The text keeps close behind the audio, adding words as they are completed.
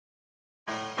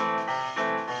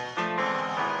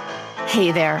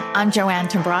Hey there, I'm Joanne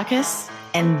Tambrakis,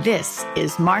 and this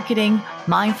is Marketing,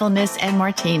 Mindfulness, and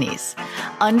Martinis.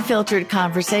 Unfiltered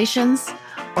conversations,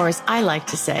 or as I like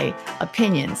to say,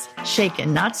 opinions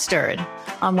shaken, not stirred,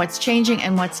 on what's changing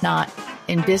and what's not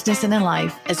in business and in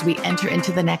life as we enter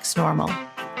into the next normal.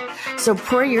 So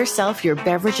pour yourself your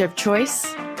beverage of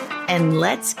choice, and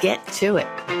let's get to it.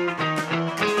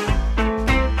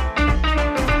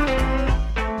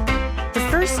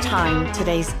 The first time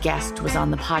today's guest was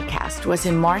on the podcast was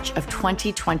in March of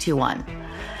 2021,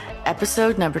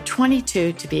 episode number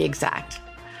 22 to be exact,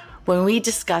 when we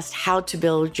discussed how to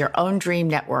build your own dream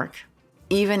network,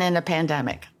 even in a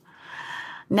pandemic.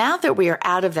 Now that we are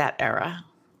out of that era,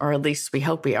 or at least we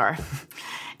hope we are,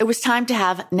 it was time to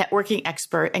have networking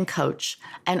expert and coach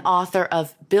and author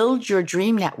of Build Your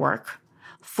Dream Network,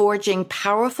 Forging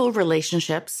Powerful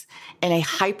Relationships in a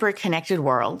Hyper-Connected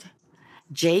World,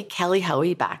 J. Kelly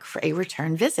Hoey back for a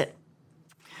return visit.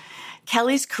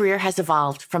 Kelly's career has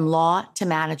evolved from law to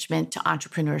management to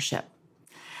entrepreneurship.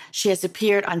 She has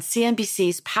appeared on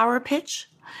CNBC's Power Pitch,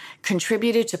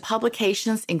 contributed to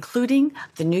publications including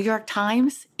the New York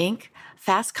Times, Inc.,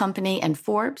 Fast Company, and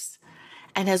Forbes,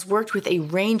 and has worked with a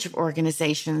range of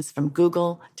organizations from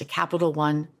Google to Capital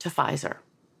One to Pfizer.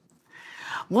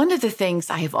 One of the things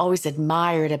I have always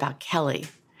admired about Kelly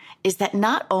is that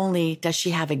not only does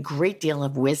she have a great deal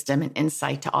of wisdom and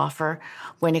insight to offer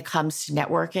when it comes to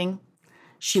networking,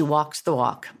 she walks the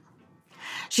walk.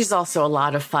 She's also a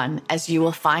lot of fun, as you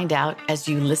will find out as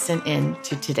you listen in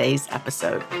to today's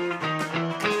episode.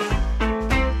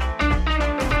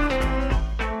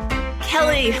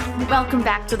 Kelly, welcome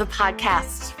back to the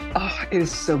podcast. Oh, it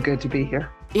is so good to be here.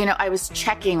 You know, I was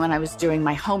checking when I was doing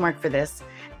my homework for this,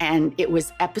 and it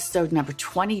was episode number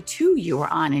 22 you were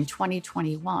on in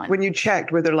 2021. When you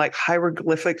checked, were there like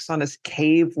hieroglyphics on this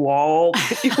cave wall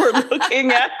that you were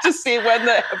looking at to see when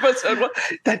the episode was?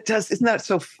 Isn't that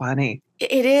so funny?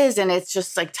 It is. And it's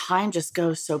just like time just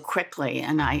goes so quickly.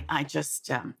 And I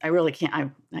really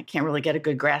can't, I can't really get a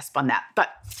good grasp on that. But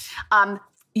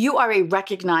you are a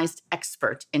recognized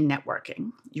expert in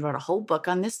networking. You wrote a whole book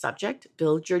on this subject,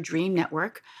 Build Your Dream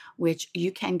Network, which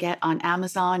you can get on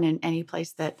Amazon and any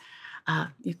place that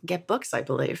you can get books, I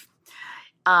believe.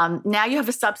 Now you have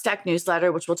a Substack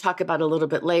newsletter, which we'll talk about a little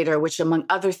bit later, which among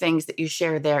other things that you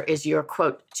share there is your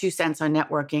quote, 2 cents on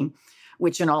networking,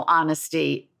 which in all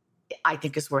honesty, I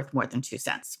think is worth more than 2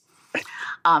 cents.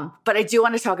 But I do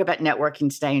want to talk about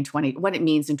networking today what it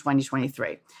means in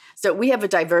 2023. So we have a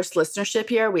diverse listenership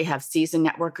here. We have seasoned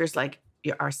networkers like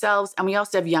ourselves, and we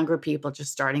also have younger people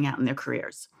just starting out in their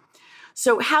careers.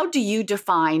 So how do you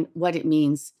define what it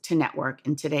means to network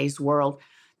in today's world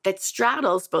that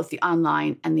straddles both the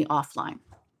online and the offline?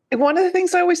 And one of the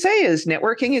things I always say is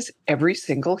networking is every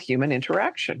single human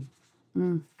interaction.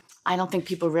 I don't think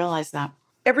people realize that.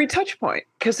 Every touch point,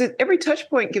 because every touch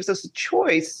point gives us a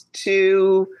choice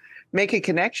to make a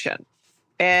connection.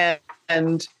 And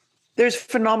there's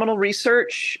phenomenal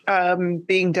research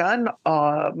being done,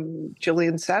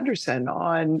 Gillian Sanderson,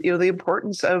 on the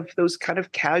importance of those kind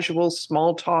of casual,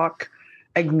 small talk,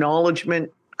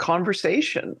 acknowledgement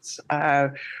conversations.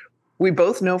 We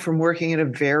both know from working in a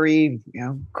very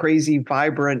crazy,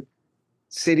 vibrant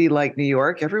city like New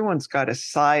York, everyone's got a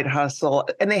side hustle,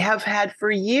 and they have had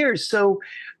for years. So,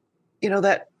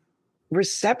 that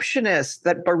receptionist,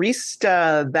 that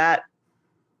barista, that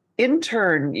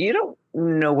intern, you don't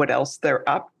know what else they're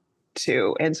up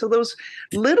to. And so those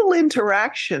little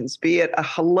interactions, be it a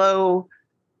hello,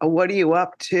 a what are you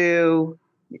up to,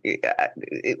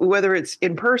 whether it's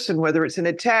in person, whether it's in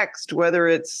a text, whether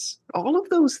it's all of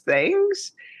those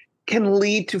things, can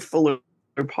lead to fuller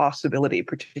possibility,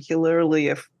 particularly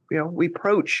if we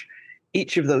approach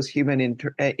each of those human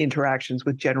interactions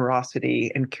with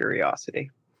generosity and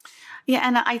curiosity. Yeah,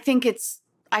 and I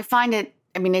find it,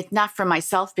 it's not for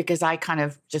myself because I kind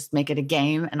of just make it a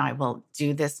game and I will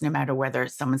do this no matter whether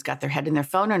someone's got their head in their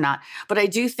phone or not. But I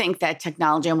do think that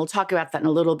technology, and we'll talk about that in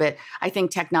a little bit, I think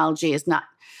technology is not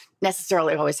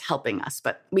necessarily always helping us,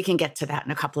 but we can get to that in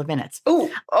a couple of minutes.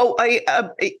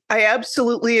 I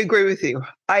absolutely agree with you.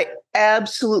 I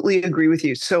absolutely agree with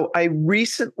you. So I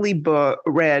recently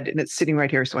read, and it's sitting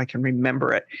right here so I can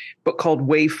remember it, book called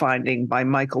Wayfinding by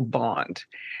Michael Bond.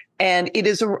 And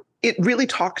it really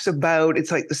talks about, it's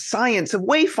like the science of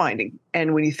wayfinding.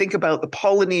 And when you think about the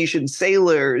Polynesian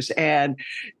sailors and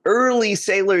early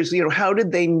sailors, how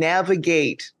did they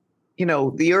navigate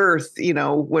the earth,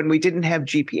 when we didn't have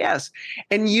GPS,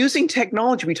 and using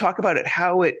technology, we talk about it,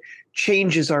 how it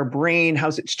changes our brain, how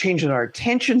it changes our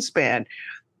attention span.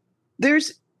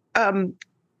 There's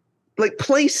like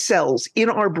place cells in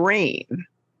our brain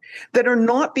that are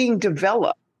not being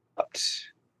developed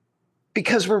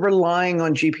because we're relying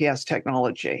on GPS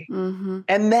technology. Mm-hmm.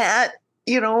 And that,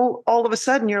 all of a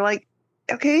sudden you're like,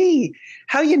 okay,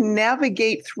 how you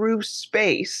navigate through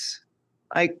space,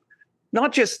 like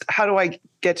not just how do I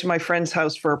get to my friend's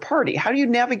house for a party? How do you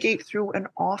navigate through an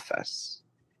office?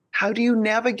 How do you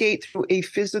navigate through a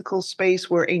physical space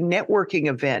where a networking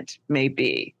event may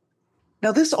be?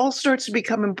 Now, this all starts to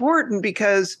become important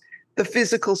because the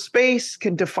physical space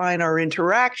can define our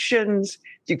interactions.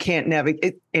 You can't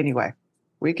navigate. Anyway,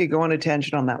 we could go on a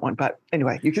tangent on that one. But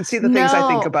anyway, you can see the things I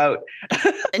think about.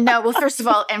 No, well, first of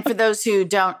all, and for those who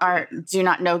do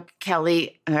not know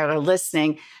Kelly or are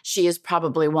listening, she is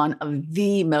probably one of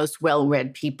the most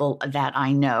well-read people that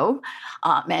I know,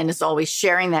 and is always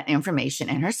sharing that information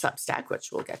in her Substack,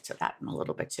 which we'll get to that in a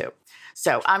little bit too.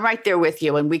 So I'm right there with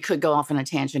you, and we could go off on a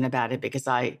tangent about it because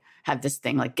I have this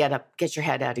thing like get your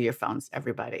head out of your phones,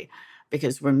 everybody,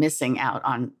 because we're missing out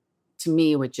on, to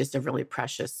me, which is a really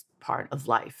precious part of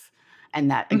life,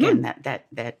 and that again,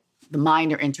 that the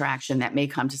minor interaction that may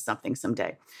come to something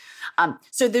someday.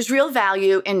 So there's real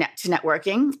value to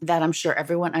networking that I'm sure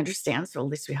everyone understands, or at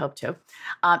least we hope to.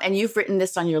 And you've written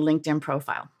this on your LinkedIn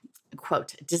profile.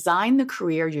 Quote, design the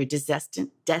career you're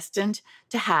destined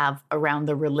to have around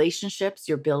the relationships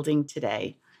you're building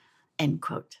today. End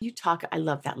quote. I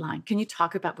love that line. Can you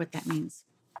talk about what that means?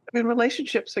 I mean,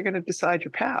 relationships are going to decide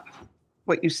your path.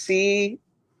 What you see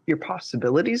your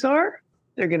possibilities are.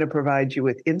 They're going to provide you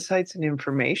with insights and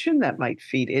information that might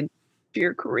feed into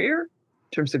your career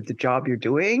in terms of the job you're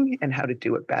doing and how to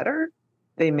do it better.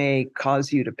 They may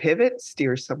cause you to pivot,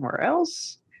 steer somewhere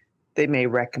else. They may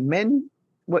recommend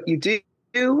what you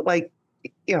do. Like,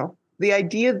 the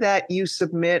idea that you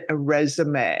submit a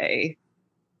resume,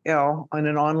 on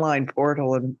an online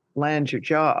portal and land your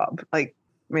job,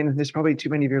 there's probably too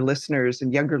many of your listeners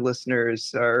and younger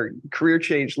listeners or career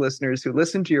change listeners who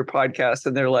listen to your podcast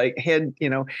and they're like head,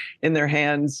 in their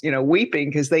hands, weeping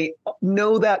because they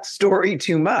know that story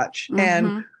too much. Mm-hmm.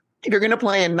 And if you're going to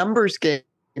play a numbers game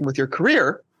with your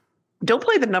career, don't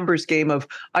play the numbers game of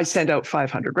I sent out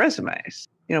 500 resumes.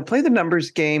 Play the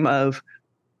numbers game of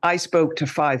I spoke to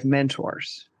 5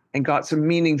 mentors and got some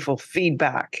meaningful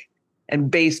feedback. And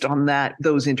based on that,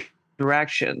 those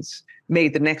interactions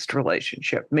made the next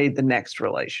relationship.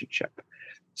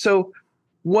 So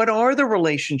what are the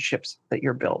relationships that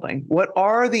you're building? What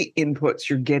are the inputs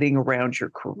you're getting around your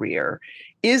career?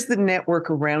 Is the network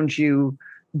around you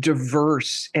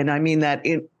diverse? And I mean that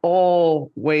in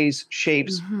all ways,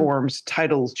 shapes, forms,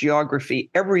 titles, geography,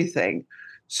 everything,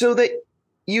 so that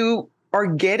you are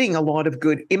getting a lot of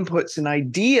good inputs and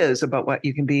ideas about what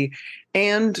you can be,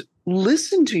 and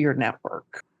listen to your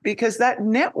network, because that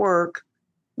network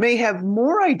may have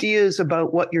more ideas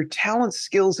about what your talents,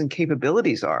 skills, and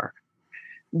capabilities are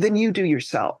than you do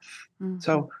yourself. Mm-hmm.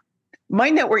 So my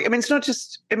network, it's not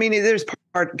just, there's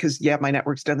part because, my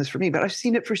network's done this for me, but I've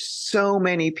seen it for so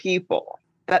many people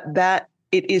that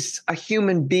it is a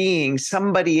human being,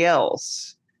 somebody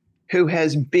else who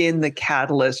has been the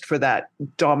catalyst for that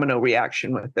domino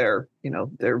reaction with their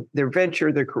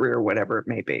venture, their career, whatever it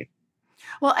may be.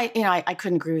 Well, I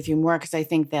couldn't agree with you more, because I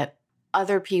think that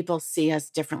other people see us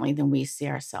differently than we see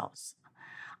ourselves.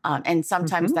 And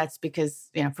sometimes that's because,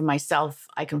 for myself,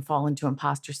 I can fall into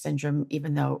imposter syndrome,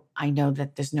 even though I know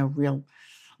that there's no real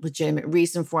legitimate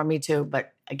reason for me to.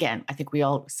 But again, I think we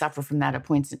all suffer from that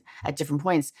at different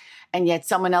points. And yet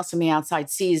someone else from the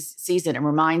outside sees it and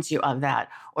reminds you of that,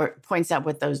 or points out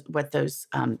what those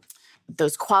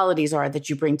qualities are that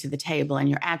you bring to the table and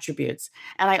your attributes.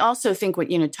 And I also think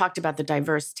when talked about the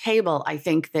diverse table, I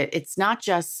think that it's not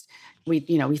just we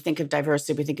think of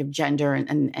diversity, we think of gender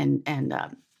and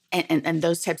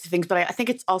those types of things, but I think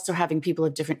it's also having people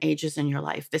of different ages in your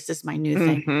life. This is my new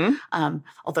thing.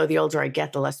 Although the older I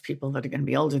get, the less people that are going to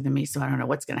be older than me, so I don't know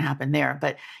what's going to happen there.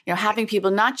 But having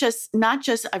people not just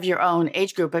of your own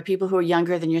age group, but people who are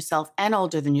younger than yourself and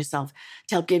older than yourself,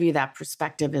 to help give you that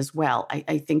perspective as well.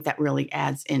 I think that really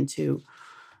adds into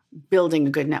building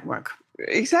a good network.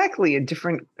 Exactly, in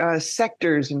different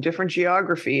sectors and different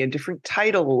geography and different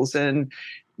titles and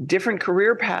different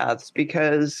career paths,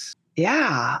 because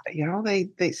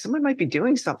someone might be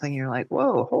doing something and you're like,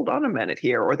 whoa, hold on a minute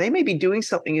here. Or they may be doing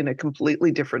something in a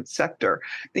completely different sector.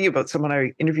 Think about someone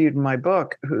I interviewed in my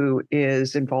book who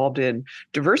is involved in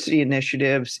diversity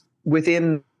initiatives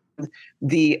within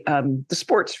the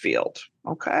sports field.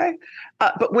 Okay.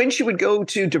 But when she would go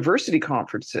to diversity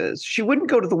conferences, she wouldn't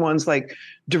go to the ones like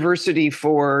diversity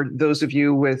for those of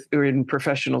you who are in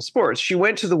professional sports. She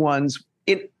went to the ones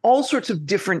in all sorts of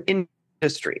different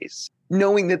industries,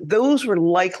 knowing that those were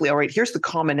likely, all right, here's the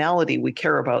commonality. We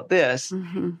care about this.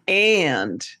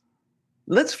 And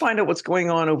let's find out what's going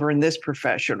on over in this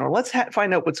profession, or let's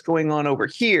find out what's going on over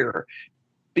here,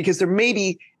 because there may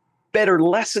be better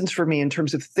lessons for me in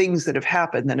terms of things that have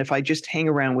happened than if I just hang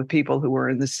around with people who are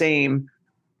in the same,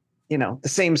 the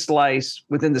same slice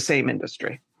within the same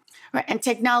industry. Right. And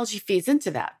technology feeds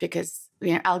into that because,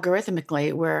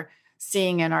 algorithmically, we're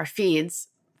seeing in our feeds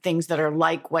things that are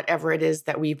like whatever it is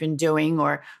that we've been doing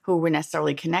or who we're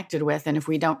necessarily connected with. And if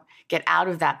we don't get out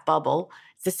of that bubble,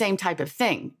 it's the same type of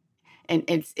thing. And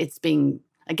it's being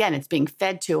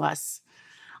fed to us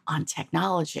on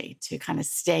technology to kind of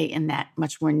stay in that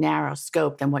much more narrow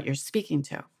scope than what you're speaking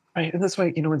to. Right. And that's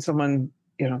why, when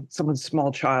someone's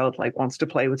small child wants to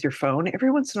play with your phone,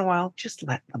 every once in a while, just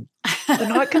let them. They're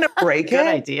not going to break Good it.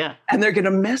 idea. And they're going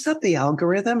to mess up the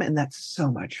algorithm. And that's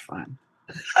so much fun.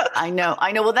 I know.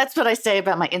 Well, that's what I say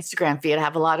about my Instagram feed. I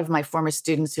have a lot of my former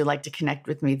students who like to connect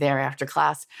with me there after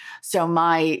class. So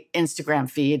my Instagram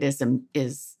feed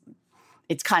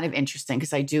it's kind of interesting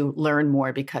because I do learn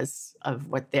more because of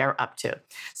what they're up to.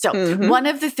 So one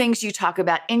of the things you talk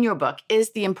about in your book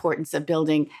is the importance of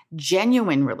building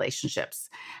genuine relationships.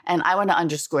 And I want to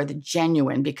underscore the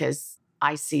genuine because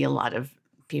I see a lot of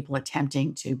people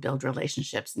attempting to build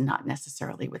relationships, not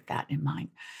necessarily with that in mind.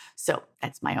 So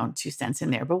that's my own 2 cents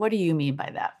in there. But what do you mean by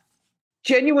that?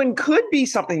 Genuine could be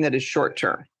something that is short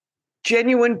term.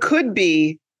 Genuine could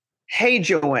be, hey,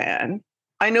 Joanne,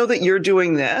 I know that you're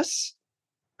doing this.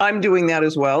 I'm doing that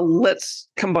as well. Let's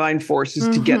combine forces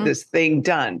to get this thing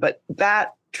done. But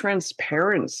that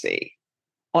transparency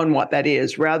on what that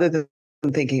is, rather than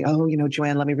thinking, oh,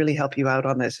 Joanne, let me really help you out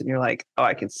on this. And you're like, oh,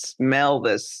 I can smell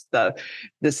this, the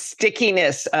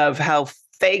stickiness of how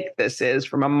fake this is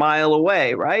from a mile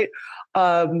away, right?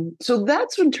 So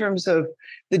that's in terms of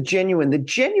the genuine. The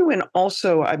genuine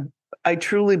also, I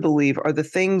truly believe, are the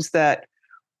things that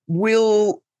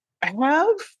will have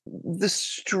the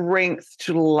strength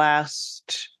to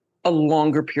last a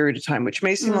longer period of time, which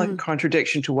may seem like a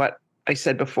contradiction to what I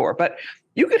said before. But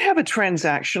you could have a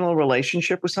transactional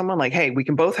relationship with someone like, hey, we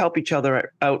can both help each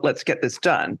other out. Let's get this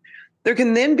done. There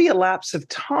can then be a lapse of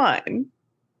time.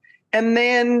 And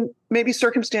then maybe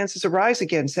circumstances arise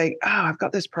again saying, oh, I've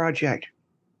got this project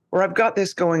or I've got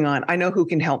this going on. I know who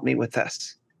can help me with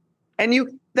this. And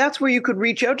that's where you could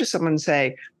reach out to someone and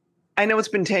say, I know it's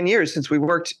been 10 years since we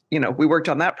worked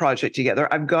on that project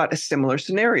together. I've got a similar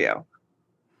scenario.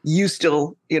 You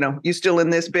still in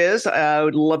this biz? I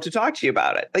would love to talk to you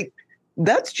about it.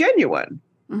 That's genuine.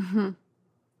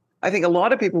 I think a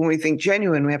lot of people, when we think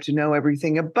genuine, we have to know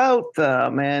everything about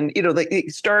them. And,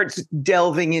 it starts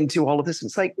delving into all of this.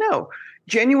 It's like, no,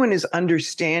 genuine is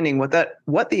understanding what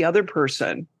the other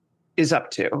person is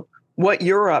up to, what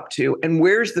you're up to, and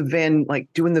where's the Venn,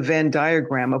 doing the Venn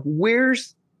diagram of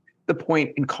where's the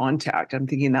point in contact. I'm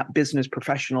thinking that business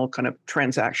professional kind of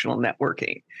transactional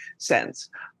networking sense.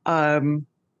 And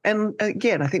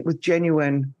again, I think with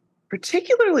genuine,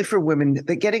 particularly for women,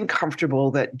 that getting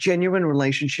comfortable that genuine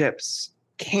relationships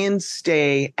can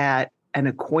stay at an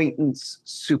acquaintance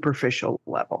superficial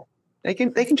level. They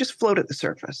can just float at the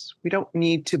surface. We don't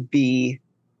need to be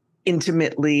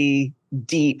intimately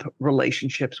deep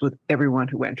relationships with everyone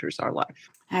who enters our life.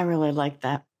 I really like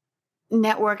that.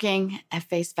 Networking at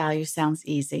face value sounds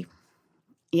easy,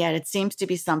 yet it seems to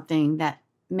be something that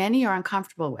many are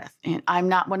uncomfortable with. And I'm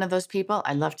not one of those people.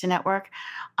 I love to network,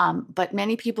 but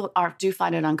many people do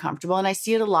find it uncomfortable. And I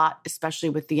see it a lot, especially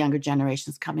with the younger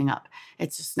generations coming up.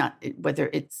 It's just not, whether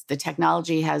it's the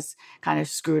technology has kind of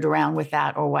screwed around with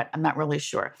that or what, I'm not really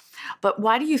sure. But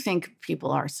why do you think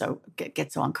people are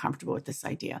get so uncomfortable with this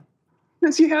idea?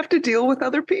 Because you have to deal with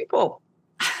other people.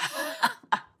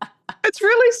 It's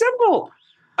really simple.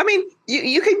 I mean,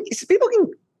 people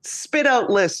can spit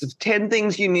out lists of 10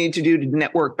 things you need to do to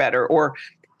network better, or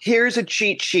here's a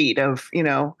cheat sheet of,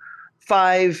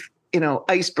 5,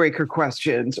 icebreaker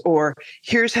questions, or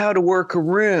here's how to work a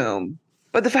room.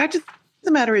 But the fact of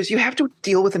the matter is you have to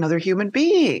deal with another human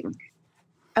being.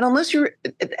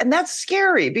 And that's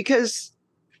scary because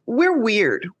we're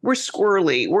weird, we're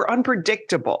squirrely, we're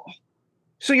unpredictable.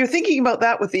 So you're thinking about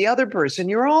that with the other person.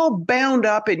 You're all bound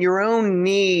up in your own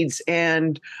needs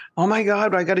and, oh my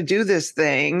God, I got to do this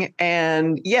thing.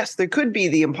 And yes, there could be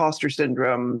the imposter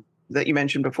syndrome that you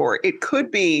mentioned before. It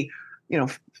could be,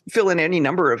 fill in any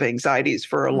number of anxieties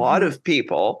for a lot of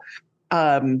people.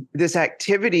 This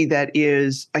activity that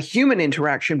is a human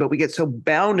interaction, but we get so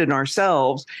bound in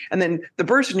ourselves. And then the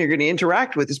person you're going to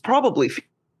interact with is probably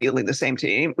feeling the same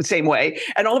way.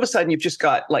 And all of a sudden you've just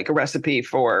got like a recipe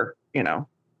for,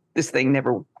 this thing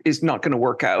is not going to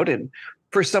work out. And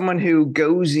for someone who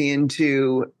goes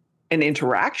into an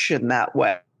interaction that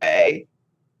way,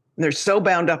 And they're so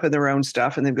bound up in their own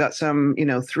stuff, and they've got some,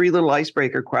 3 little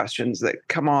icebreaker questions that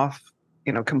come off,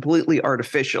 completely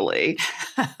artificially.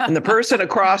 And the person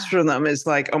across from them is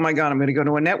like, oh my God, I'm going to go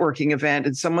to a networking event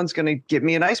and someone's going to give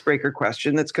me an icebreaker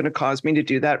question that's going to cause me to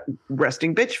do that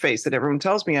resting bitch face that everyone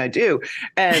tells me I do.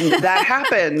 And that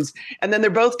happens. And then they're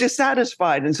both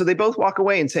dissatisfied. And so they both walk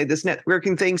away and say, this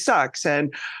networking thing sucks.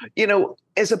 And,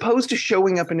 as opposed to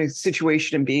showing up in a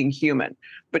situation and being human.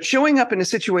 But showing up in a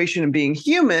situation and being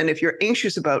human, if you're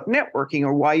anxious about networking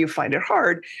or why you find it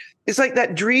hard, it's like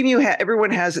that dream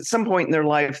everyone has at some point in their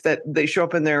life that they show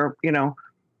up in their,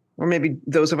 or maybe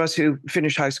those of us who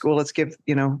finish high school, let's give,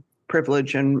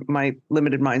 privilege and my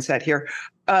limited mindset here.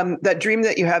 That dream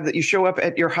that you have that you show up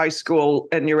at your high school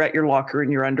and you're at your locker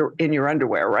in your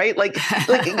underwear, right? Like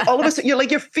all of a sudden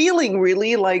you're feeling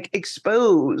really like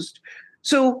exposed.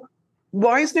 So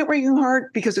why is networking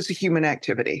hard? Because it's a human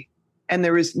activity and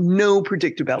there is no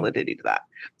predictability to that.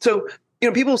 So,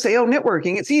 people say, oh,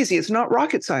 networking, it's easy. It's not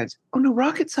rocket science. Oh, no,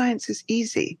 rocket science is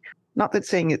easy. Not that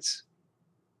saying it's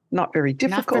not very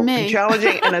difficult and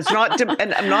challenging, and it's not,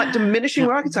 and I'm not diminishing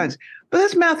rocket science, but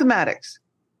that's mathematics.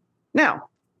 Now,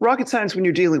 rocket science, when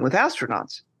you're dealing with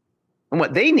astronauts and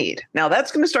what they need, now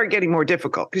that's going to start getting more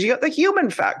difficult because you got the human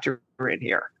factor in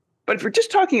here. But if we're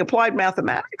just talking applied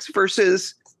mathematics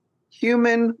versus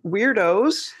human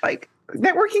weirdos, like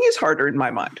networking is harder in my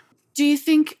mind. Do you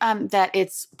think that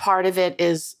it's part of it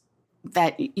is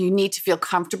that you need to feel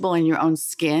comfortable in your own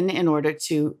skin in order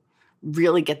to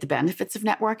really get the benefits of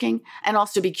networking and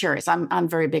also be curious? I'm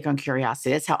very big on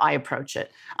curiosity. That's how I approach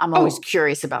it. I'm always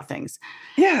curious about things.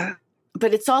 Yeah.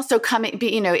 But it's also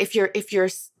if you're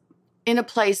in a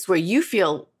place where you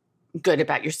feel good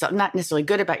about yourself, not necessarily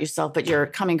good about yourself, but you're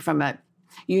coming from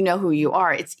who you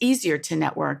are, it's easier to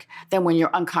network than when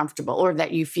you're uncomfortable or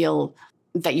that you feel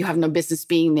that you have no business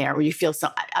being there, or you feel so.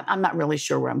 I'm not really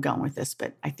sure where I'm going with this,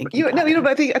 but I think but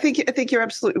I think you're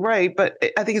absolutely right. But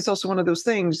I think it's also one of those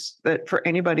things that for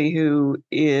anybody who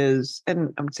is,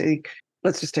 and I'm saying,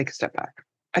 let's just take a step back.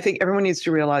 I think everyone needs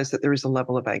to realize that there is a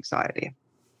level of anxiety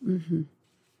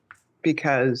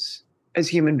because as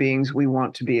human beings, we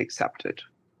want to be accepted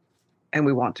and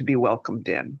we want to be welcomed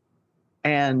in.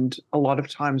 And a lot of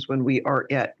times when we are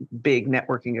at big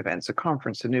networking events, a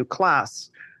conference, a new class,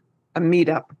 a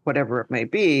meetup, whatever it may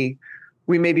be,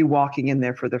 we may be walking in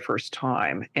there for the first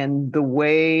time. And the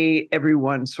way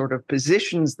everyone sort of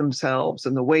positions themselves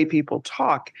and the way people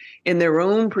talk in their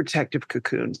own protective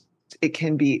cocoons, it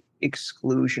can be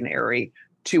exclusionary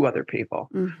to other people.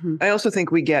 I also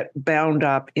think we get bound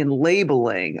up in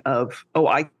labeling of, oh,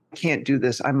 I can't do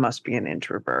this. I must be an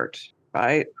introvert,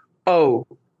 right? Oh,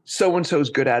 so-and-so is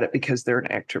good at it because they're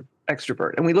an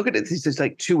extrovert. And we look at it as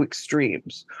like two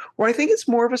extremes, where I think it's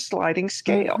more of a sliding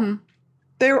scale.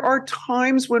 There are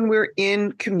times when we're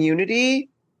in community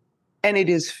and it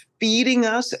is feeding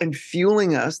us and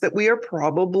fueling us that we are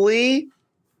probably,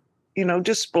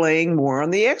 displaying more on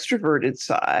the extroverted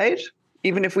side,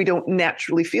 even if we don't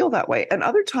naturally feel that way. And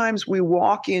other times we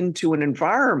walk into an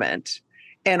environment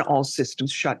and all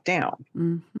systems shut down.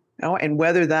 And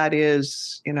whether that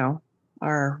is,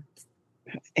 our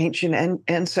ancient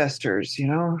ancestors,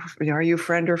 are you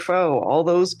friend or foe? All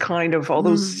those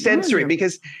sensory,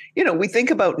 because, we think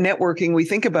about networking, we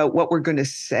think about what we're going to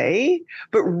say,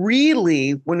 but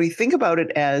really when we think about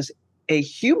it as a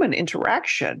human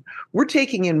interaction, we're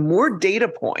taking in more data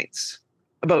points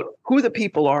about who the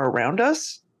people are around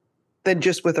us than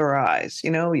just with our eyes,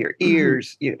 your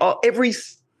ears, every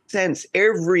sense,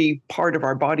 every part of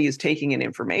our body is taking in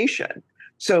information.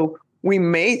 So we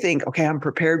may think, okay, I'm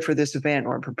prepared for this event,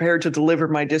 or I'm prepared to deliver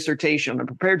my dissertation, I'm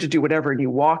prepared to do whatever. And you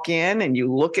walk in and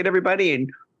you look at everybody and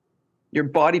your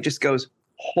body just goes,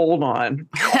 hold on,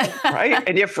 right?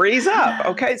 And you freeze up.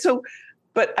 Okay. So,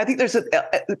 but I think there's a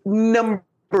number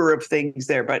of things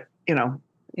there, but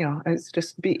it's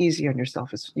just be easy on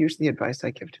yourself is usually the advice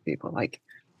I give to people. Like,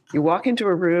 you walk into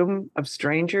a room of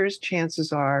strangers,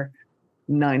 chances are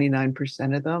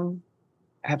 99% of them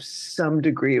have some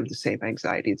degree of the same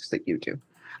anxieties that you do.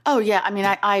 Oh, yeah. I mean,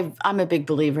 I'm a big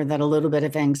believer that a little bit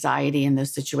of anxiety in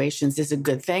those situations is a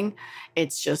good thing.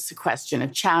 It's just a question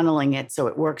of channeling it so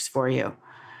it works for you.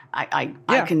 I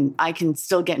can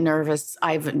still get nervous.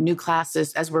 I have new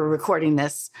classes. As we're recording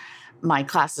this, my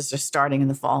classes are starting in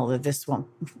the fall.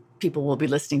 People will be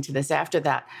listening to this after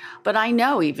that. But I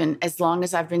know even as long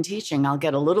as I've been teaching, I'll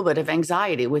get a little bit of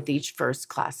anxiety with each first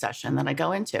class session that I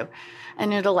go into.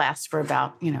 And it'll last for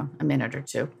about, a minute or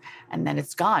two. And then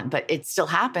it's gone. But it still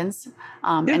happens.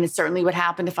 And it certainly would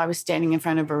happen if I was standing in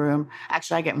front of a room.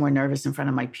 Actually, I get more nervous in front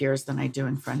of my peers than I do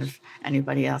in front of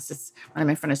anybody else. When I'm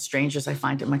in front of strangers, I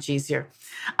find it much easier.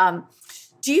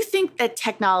 Do you think that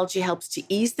technology helps to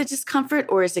ease the discomfort,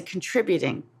 or is it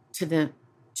contributing to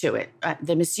it,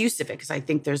 the misuse of it? Because I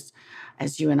think there's,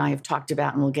 as you and I have talked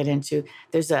about, and we'll get into,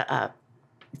 there's a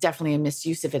definitely a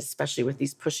misuse of it, especially with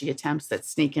these pushy attempts that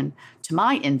sneak into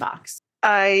my inbox.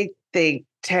 I think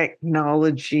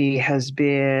technology has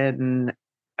been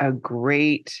a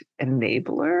great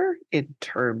enabler in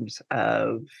terms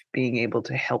of being able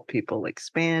to help people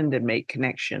expand and make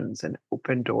connections and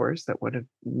open doors that would have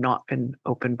not been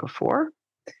open before.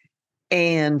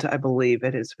 And I believe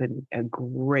it has been a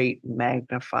great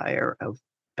magnifier of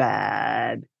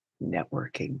bad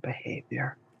networking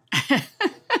behavior.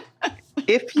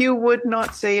 If you would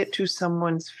not say it to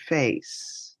someone's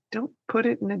face, don't put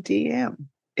it in a DM.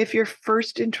 If your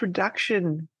first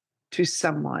introduction to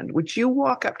someone, would you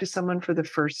walk up to someone for the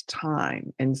first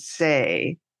time and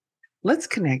say, let's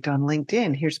connect on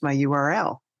LinkedIn. Here's my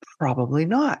URL. Probably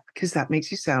not, because that makes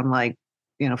you sound like,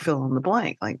 fill in the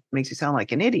blank, like makes you sound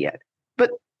like an idiot.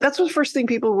 But that's the first thing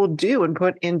people will do and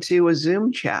put into a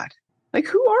Zoom chat. Like,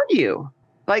 who are you?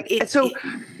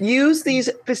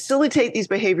 Facilitate these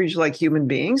behaviors like human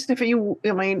beings. And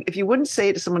if you wouldn't say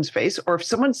it to someone's face, or if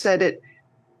someone said it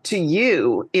to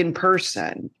you in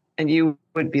person, and you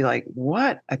would be like,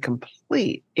 what a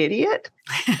complete idiot,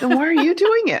 then why are you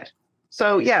doing it?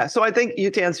 So, yeah. So I think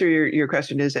to answer your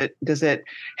question, does it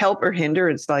help or hinder?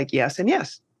 It's like, yes and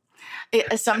yes.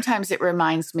 Sometimes it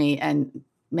reminds me, and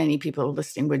many people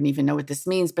listening wouldn't even know what this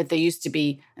means, but there used to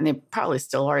be, and they probably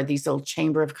still are, these old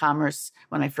Chamber of Commerce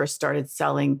when I first started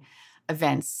selling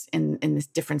events in the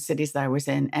different cities that I was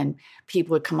in, and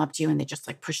people would come up to you and they just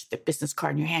like push the business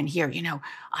card in your hand. Here,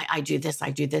 I do this,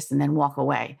 and then walk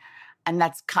away. And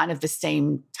that's kind of the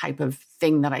same type of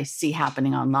thing that I see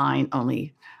happening online,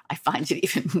 only I find it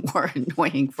even more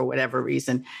annoying for whatever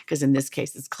reason, because in this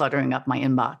case, it's cluttering up my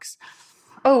inbox.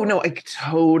 Oh, no, I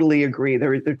totally agree.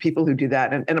 There are people who do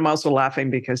that. And I'm also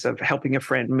laughing because of helping a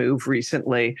friend move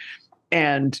recently.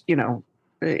 And,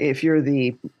 if you're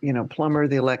the, plumber,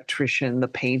 the electrician, the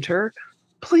painter,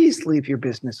 please leave your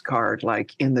business card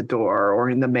like in the door or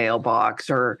in the mailbox,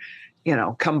 or,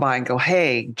 come by and go,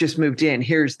 hey, just moved in.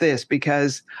 Here's this,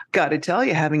 because got to tell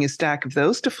you, having a stack of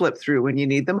those to flip through when you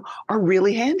need them are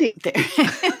really handy.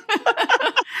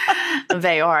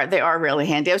 They are really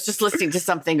handy. I was just listening to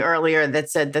something earlier that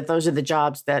said that those are the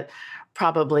jobs that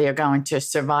probably are going to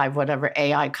survive whatever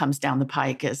AI comes down the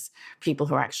pike, as people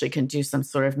who actually can do some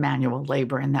sort of manual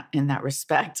labor in that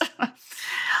respect.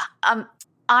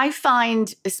 I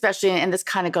find, especially, and this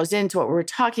kind of goes into what we're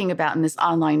talking about in this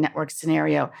online network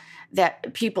scenario,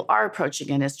 that people are approaching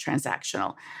it as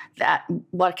transactional. That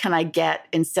what can I get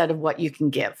instead of what you can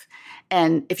give?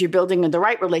 And if you're building the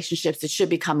right relationships, it should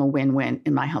become a win-win,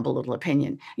 in my humble little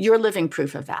opinion. You're living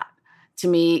proof of that. To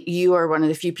me, you are one of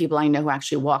the few people I know who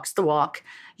actually walks the walk.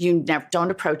 You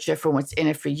don't approach it for what's in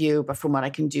it for you, but from what I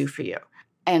can do for you.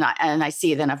 And I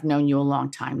see it, and I've known you a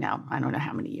long time now. I don't know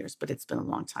how many years, but it's been a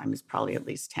long time. It's probably at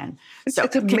least 10. So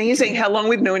it's amazing how long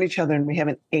we've known each other, and we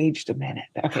haven't aged a minute.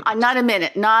 Okay. Not a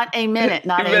minute.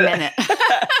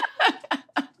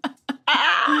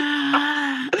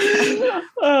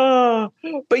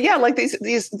 But yeah, like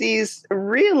these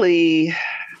really,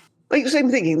 like same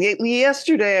thinking.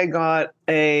 Yesterday I got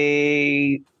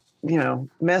a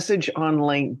message on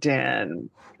LinkedIn.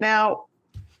 Now,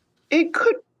 it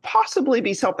could possibly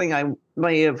be something I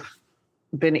may have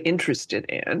been interested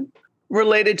in,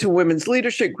 related to women's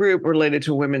leadership group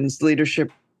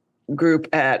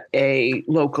at a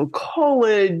local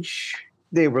college.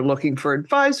 They were looking for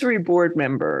advisory board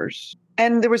members.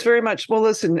 And there was very much, well,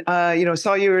 listen,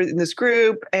 saw you were in this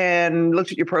group and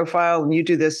looked at your profile and you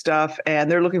do this stuff,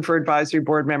 and they're looking for advisory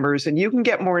board members, and you can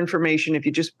get more information if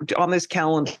you just on this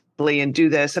Calendly and do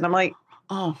this. And I'm like,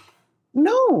 oh,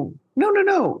 no.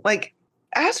 Like,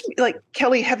 ask me, like,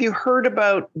 Kelly, have you heard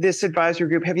about this advisory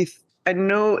group? I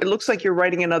know it looks like you're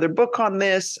writing another book on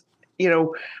this. I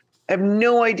have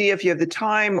no idea if you have the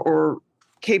time or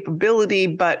capability,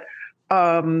 but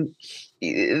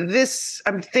this,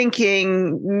 I'm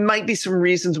thinking, might be some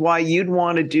reasons why you'd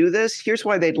want to do this. Here's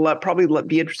why they'd probably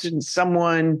be interested in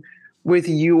someone with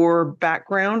your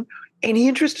background. Any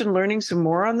interest in learning some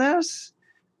more on this?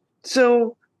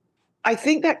 So I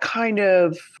think that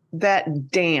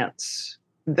dance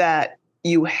that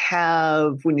you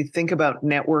have when you think about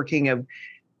networking, of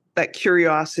that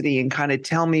curiosity and kind of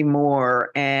tell me more,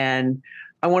 and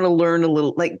I want to learn a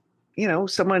little, like,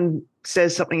 someone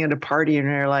says something at a party and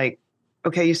they're like,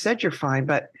 okay, you said you're fine,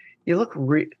 but you look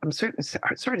I'm sorry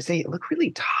to say, you look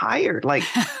really tired. Like,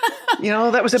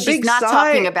 that was a big sigh. She's not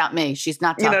talking about me. She's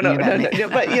not talking about me.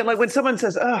 But like when someone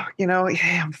says, oh,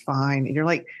 yeah, I'm fine. And you're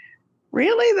like,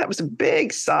 really? That was a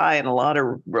big sigh and a lot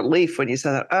of relief when you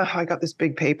said that. Oh, I got this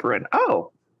big paper and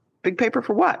big paper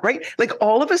for what? Right? Like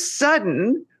all of a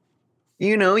sudden,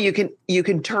 you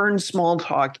can turn small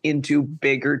talk into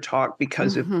bigger talk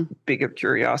because of bigger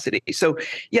curiosity. So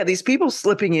yeah, these people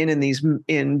slipping in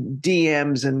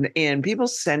DMs and people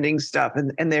sending stuff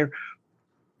and they're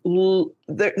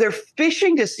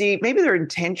fishing to see maybe their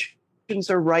intentions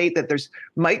are right, that there's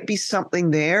might be something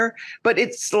there, but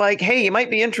it's like, hey, you might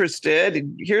be interested.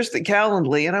 Here's the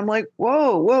Calendly, and I'm like,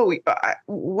 whoa,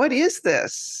 what is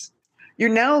this?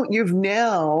 You've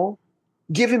now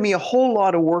given me a whole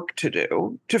lot of work to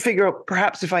do to figure out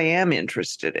perhaps if I am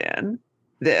interested in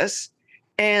this.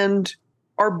 And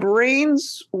our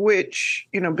brains, which,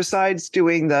 besides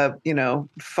doing the,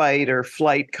 fight or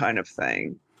flight kind of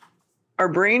thing, our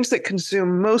brains that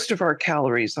consume most of our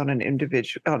calories on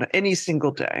any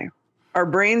single day, our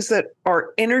brains that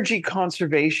are energy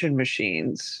conservation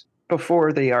machines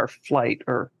before they are flight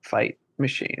or fight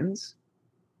machines,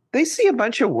 they see a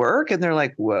bunch of work and they're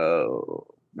like, whoa,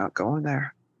 not going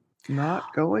there.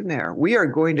 Not going there. We are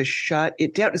going to shut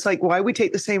it down. It's like why we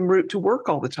take the same route to work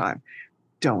all the time.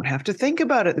 Don't have to think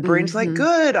about it. The brain's like,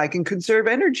 good, I can conserve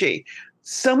energy.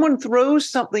 Someone throws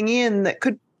something in that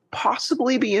could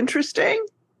possibly be interesting.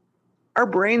 Our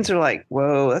brains are like,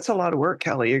 whoa, that's a lot of work,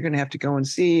 Kelly. You're going to have to go and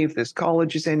see if this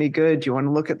college is any good. Do you want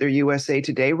to look at their USA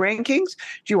Today rankings?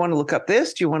 Do you want to look up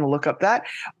this? Do you want to look up that?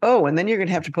 Oh, and then you're going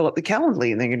to have to pull up the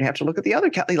Calendly, and then you're going to have to look at the other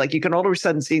Calendly. Like you can all of a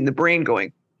sudden see the brain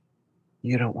going,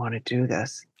 you don't want to do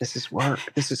this. This is work.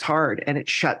 This is hard. And it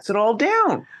shuts it all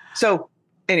down. So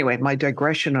anyway, my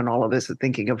digression on all of this and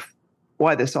thinking of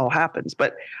why this all happens.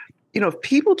 But, if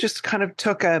people just kind of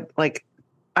took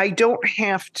I don't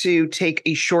have to take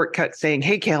a shortcut saying,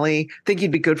 hey, Kelly, think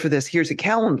you'd be good for this. Here's a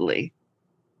Calendly.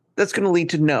 That's going to lead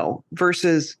to no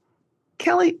versus,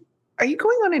 Kelly, are you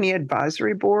going on any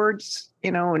advisory boards?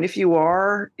 And if you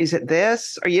are, is it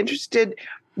this? Are you interested?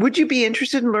 Would you be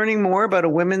interested in learning more about a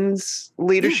women's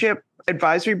leadership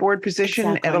advisory board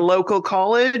position at a local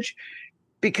college?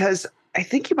 Because I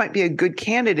think you might be a good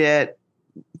candidate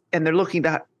and they're looking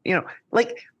to,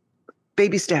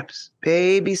 baby steps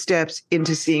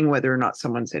into seeing whether or not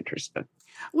someone's interested.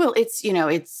 Well, it's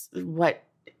it's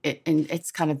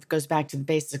kind of goes back to the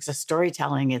basics of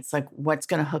storytelling. It's like, what's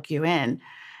going to hook you in?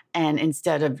 And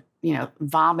instead of,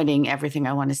 vomiting everything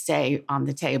I want to say on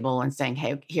the table and saying,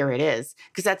 hey, here it is,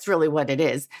 because that's really what it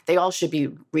is. They all should be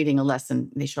reading a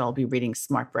lesson. They should all be reading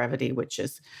Smart Brevity, which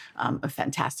is a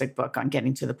fantastic book on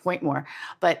getting to the point more.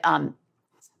 But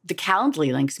the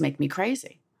Calendly links make me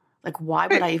crazy. Like, why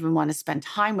would I even want to spend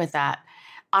time with that?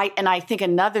 I think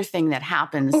another thing that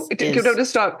happens is... I'm going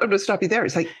to stop you there.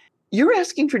 It's like, you're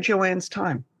asking for Joanne's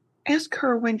time. Ask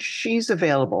her when she's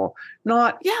available,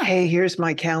 not, hey, here's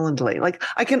my Calendly. Like,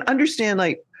 I can understand,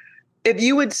 like, if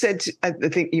you had said,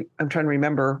 I'm trying to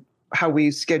remember how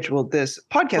we scheduled this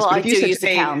podcast. Well, but I if you do use the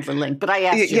Calendly link, but I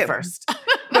asked you first.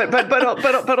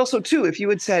 but also, too, if you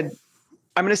had said,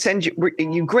 I'm going to send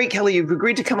you, great, Kelly, you've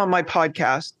agreed to come on my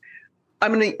podcast.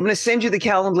 I'm going to send you the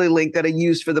Calendly link that I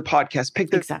used for the podcast.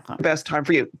 Pick the best time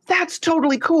for you. That's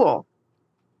totally cool.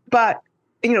 But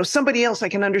somebody else I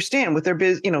can understand with their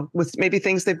with maybe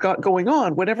things they've got going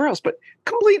on, whatever else, but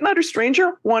complete and utter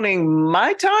stranger wanting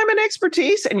my time and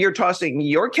expertise. And you're tossing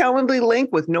your Calendly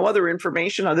link with no other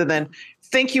information other than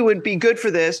think you would be good for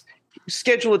this,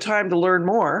 schedule a time to learn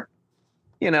more.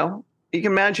 You can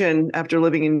imagine after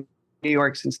living in New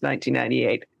York since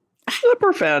 1998, the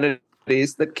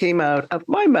profanities that came out of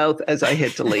my mouth as I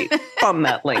hit delete on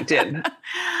that LinkedIn.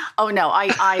 Oh no,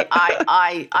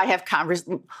 I have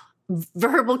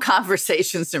verbal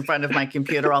conversations in front of my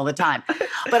computer all the time.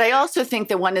 But I also think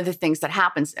that one of the things that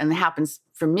happens, and it happens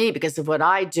for me because of what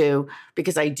I do,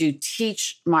 because I do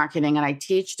teach marketing and I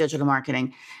teach digital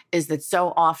marketing, is that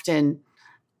so often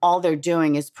all they're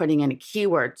doing is putting in a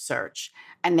keyword search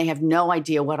and they have no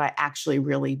idea what I actually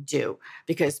really do,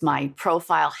 because my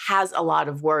profile has a lot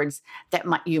of words that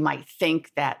you might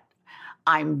think that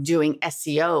I'm doing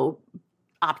SEO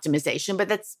optimization, but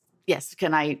that's, yes,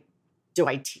 do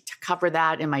I cover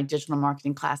that in my digital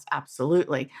marketing class?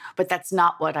 Absolutely. But that's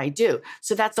not what I do.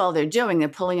 So that's all they're doing. They're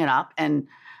pulling it up. And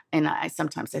I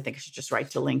sometimes I think I should just write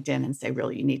to LinkedIn and say,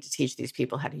 really, you need to teach these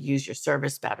people how to use your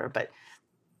service better. But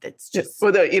it's just...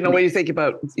 Well, when you think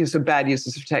about some bad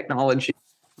uses of technology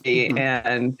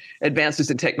and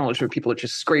advances in technology where people are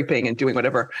just scraping and doing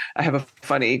whatever. I have a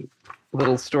funny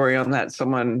little story on that.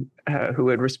 Someone who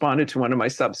had responded to one of my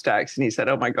Substacks, and he said,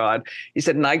 oh my God, he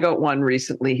said, and I got one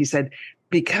recently. He said,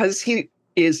 because he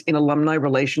is in alumni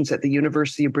relations at the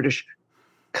University of British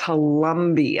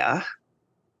Columbia,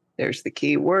 there's the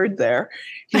key word there.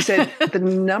 He said the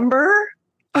number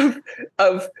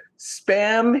of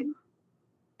spam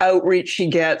outreach he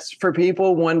gets for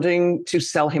people wanting to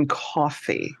sell him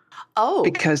coffee. Oh,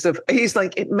 He's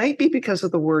like, it might be because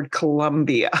of the word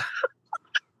Columbia.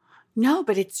 No,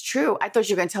 but it's true. I thought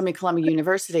you were going to tell me Columbia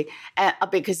University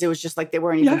because it was just like they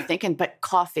weren't even thinking, but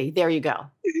coffee, there you go.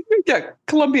 Yeah,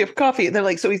 Columbia coffee. And they're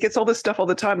like, so he gets all this stuff all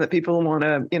the time that people want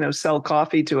to, sell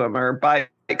coffee to him or buy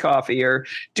coffee or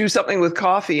do something with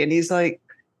coffee. And he's like,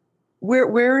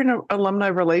 we're in alumni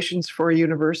relations for a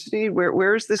university.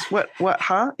 Where is this? What,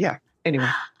 huh? Yeah. Anyway.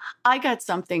 I got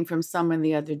something from someone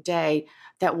the other day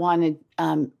that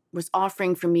was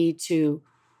offering for me to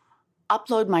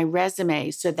upload my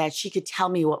resume so that she could tell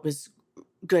me what was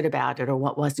good about it or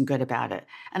what wasn't good about it.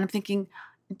 And I'm thinking,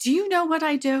 do you know what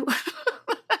I do?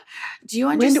 Do you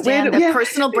understand that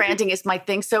personal branding is my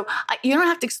thing? So you don't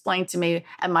have to explain to me.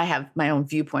 And I have my own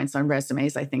viewpoints on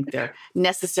resumes. I think they're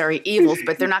necessary evils,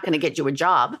 but they're not going to get you a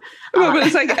job. But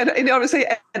it's like, and I would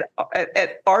say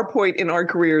at our point in our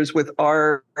careers with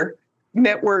our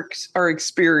networks, our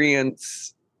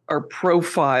experience, our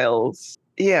profiles.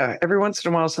 Yeah. Every once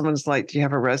in a while, someone's like, do you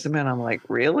have a resume? And I'm like,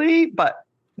 really? But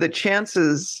the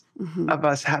chances of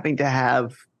us having to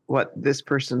have what this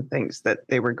person thinks that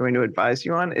they were going to advise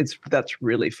you on, that's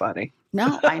really funny.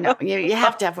 No, I know. You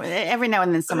have to have, every now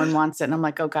and then someone wants it. And I'm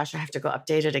like, oh gosh, I have to go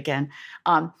update it again.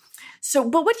 But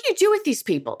what do you do with these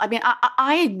people? I mean,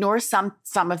 I ignore some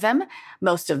of them,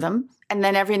 most of them. And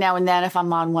then every now and then, if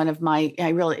I'm on one of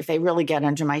if they really get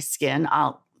under my skin,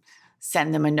 I'll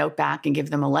send them a note back and give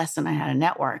them a lesson on how to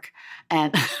network.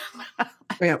 And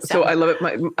yeah, so I love it.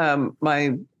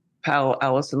 My pal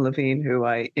Allison Levine, who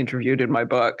I interviewed in my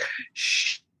book,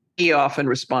 she often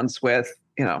responds with,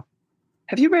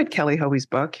 have you read Kelly Hoey's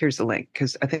book? Here's a link,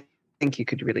 because I think you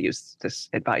could really use this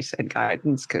advice and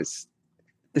guidance because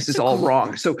this is all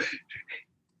wrong. So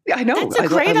I know. That's a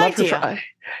great idea.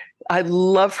 I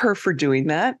love her for doing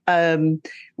that.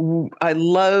 I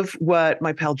love what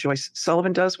my pal Joyce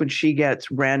Sullivan does when she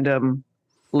gets random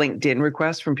LinkedIn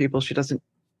requests from people she doesn't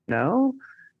know.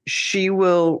 She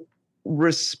will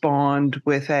respond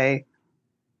with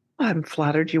I'm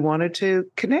flattered you wanted to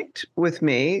connect with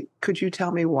me. Could you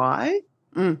tell me why?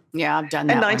 Yeah, I've done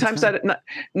that. And nine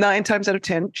times out of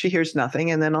 10, she hears nothing.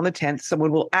 And then on the 10th,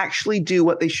 someone will actually do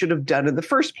what they should have done in the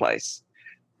first place.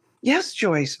 Yes,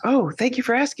 Joyce. Oh, thank you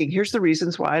for asking. Here's the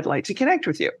reasons why I'd like to connect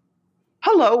with you.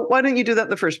 Hello. Why didn't you do that in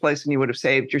the first place? And you would have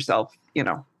saved yourself,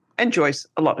 and Joyce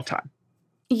a lot of time.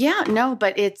 Yeah, no,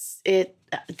 but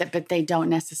but they don't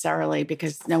necessarily,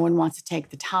 because no one wants to take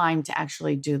the time to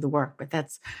actually do the work. But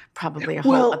that's probably a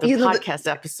whole other podcast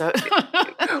episode.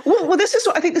 well,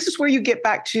 I think this is where you get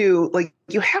back to, like,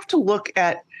 you have to look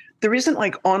at, there isn't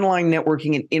like online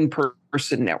networking and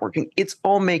in-person networking. It's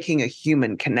all making a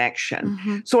human connection.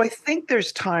 Mm-hmm. So I think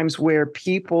there's times where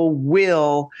people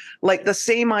will, like the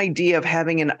same idea of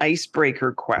having an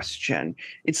icebreaker question.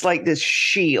 It's like this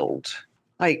shield,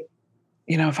 like,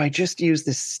 if I just use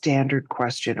this standard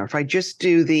question, or if I just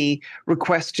do the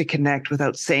request to connect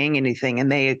without saying anything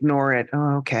and they ignore it.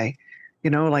 Oh, okay.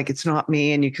 Like it's not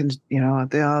me, and you can,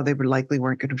 they were likely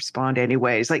weren't going to respond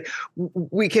anyways. Like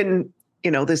we can,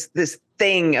 this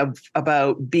thing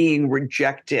about being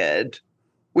rejected,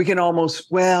 we can almost,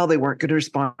 they weren't going to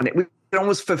respond. We can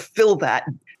almost fulfill that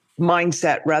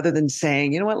mindset rather than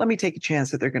saying, you know what, let me take a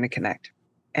chance that they're going to connect.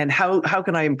 And how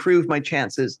can I improve my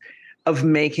chances of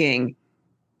making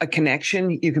a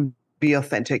connection? You can be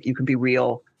authentic, you can be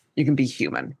real, you can be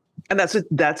human. And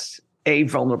that's a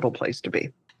vulnerable place to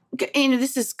be.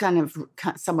 This is kind of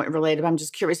somewhat related, but I'm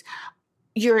just curious.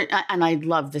 And I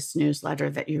love this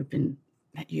newsletter that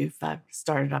you've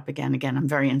started up again. I'm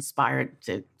very inspired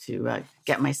to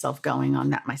get myself going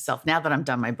on that myself now that I'm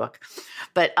done my book.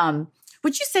 But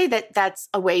would you say that that's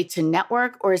a way to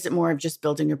network, or is it more of just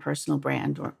building your personal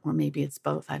brand, or maybe it's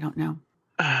both? I don't know.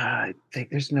 I think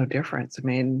there's no difference. I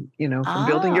mean, from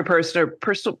building your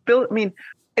personal build. I mean,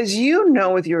 as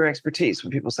with your expertise, when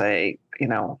people say,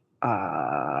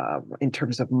 in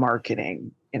terms of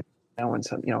marketing, and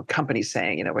some, companies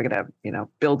saying, we're going to,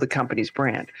 build the company's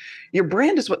brand. Your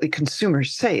brand is what the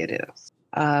consumers say it is.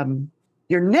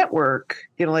 Your network,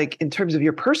 like in terms of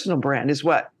your personal brand, is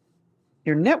what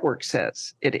your network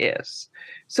says it is.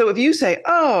 So if you say,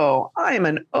 oh, I'm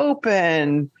an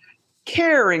open,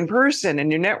 caring person,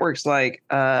 and your network's like,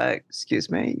 excuse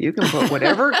me, you can put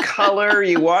whatever color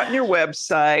you want in your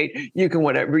website, you can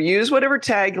use whatever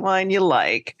tagline you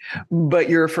like, but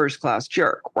you're a first-class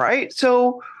jerk, right?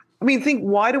 So, I mean,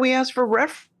 why do we ask for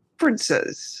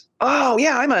references? Oh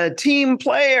yeah, I'm a team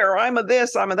player, I'm a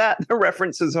this, I'm a that. The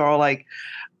references are all like,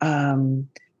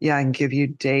 Yeah, I can give you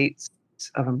dates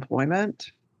of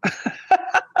employment.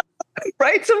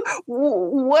 Right? So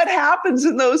what happens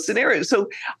in those scenarios? So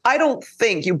I don't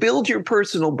think you build your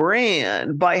personal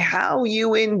brand by how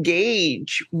you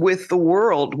engage with the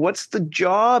world. What's the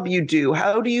job you do?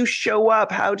 How do you show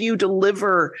up? How do you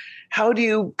deliver? How do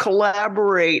you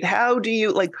collaborate? How do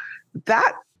you like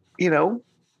that,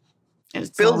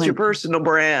 builds your personal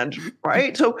brand,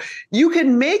 right? So you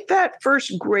can make that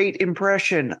first great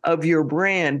impression of your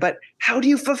brand, but how do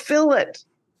you fulfill it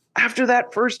after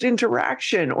that first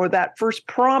interaction or that first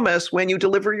promise when you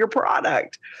deliver your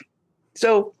product?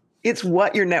 So it's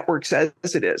what your network says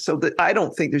it is. So that I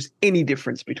don't think there's any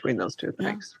difference between those two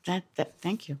things.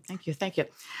 Thank you.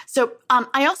 So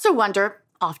I also wonder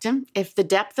often if the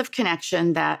depth of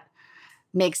connection that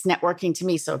makes networking to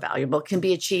me so valuable can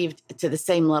be achieved to the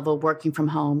same level working from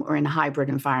home or in a hybrid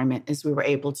environment as we were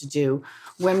able to do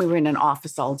when we were in an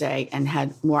office all day and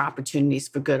had more opportunities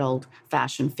for good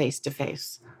old-fashioned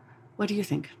face-to-face. What do you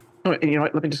think? And you know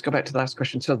what? Let me just go back to the last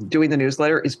question. So doing the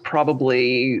newsletter is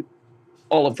probably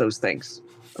all of those things.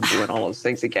 I'm doing all those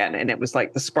things again. And it was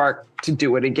like the spark to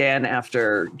do it again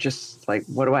after just like,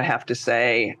 what do I have to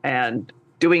say? And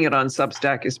doing it on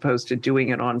Substack as opposed to doing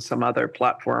it on some other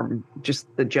platform, just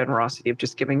the generosity of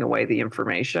just giving away the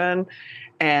information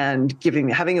and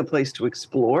having a place to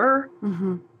explore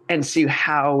and see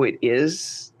how it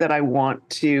is that I want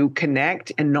to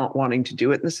connect and not wanting to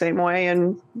do it in the same way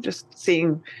and just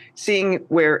seeing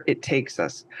where it takes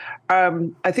us.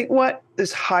 I think what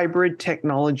this hybrid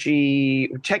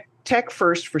technology, tech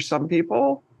first for some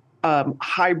people,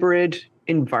 hybrid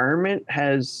environment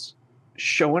has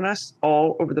shown us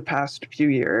all over the past few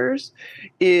years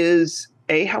is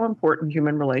A, how important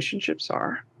human relationships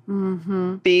are,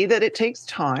 B, that it takes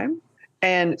time,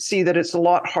 and C, that it's a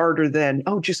lot harder than,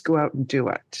 just go out and do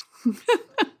it.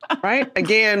 Right?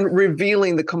 Again,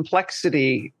 revealing the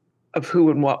complexity of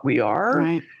who and what we are.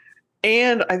 Right.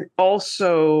 And I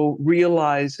also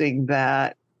realizing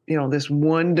that, this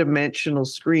one-dimensional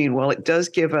screen, while it does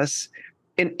give us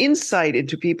an insight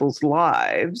into people's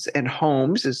lives and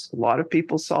homes, as a lot of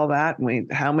people saw that.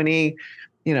 How many,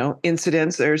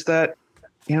 incidents, there's that,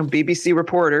 BBC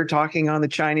reporter talking on the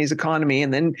Chinese economy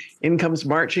and then in comes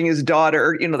marching his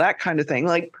daughter, that kind of thing.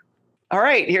 Like, all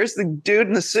right, here's the dude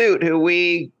in the suit who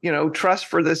we, trust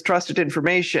for this trusted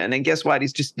information. And guess what?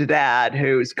 He's just a dad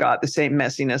who's got the same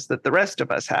messiness that the rest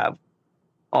of us have.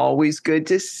 Always good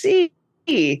to see.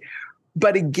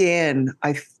 But again,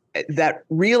 that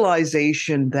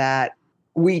realization that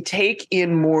we take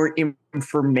in more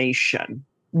information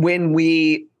when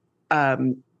we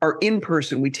are in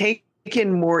person, we take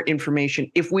in more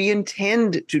information if we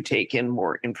intend to take in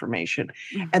more information.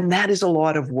 And that is a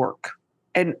lot of work.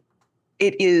 And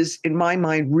it is, in my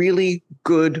mind, really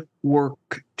good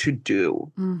work to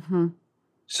do.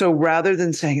 So rather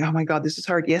than saying, oh my God, this is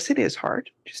hard. Yes, it is hard.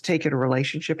 Just take it a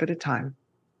relationship at a time.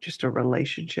 Just a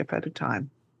relationship at a time.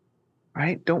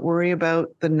 Right? Don't worry about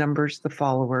the numbers, the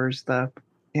followers,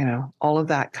 all of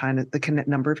that kind of the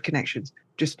number of connections.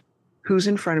 Just who's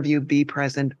in front of you, be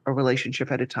present, a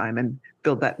relationship at a time, and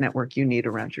build that network you need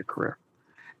around your career.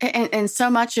 And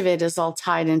so much of it is all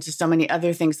tied into so many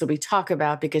other things that we talk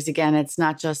about, because again, it's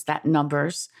not just that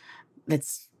numbers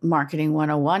that's marketing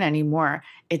 101 anymore.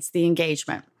 It's the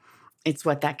engagement. It's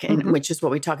what that can, which is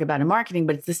what we talk about in marketing,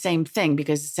 but it's the same thing,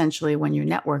 because essentially when you're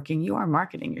networking, you are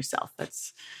marketing yourself.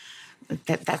 That's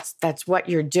what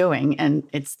you're doing. And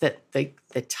it's the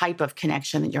type of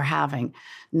connection that you're having,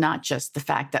 not just the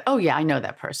fact that, oh yeah, I know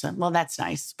that person. Well, that's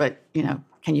nice. But,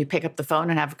 can you pick up the phone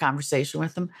and have a conversation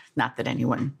with them? Not that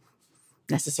anyone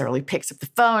necessarily picks up the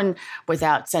phone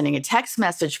without sending a text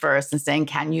message first and saying,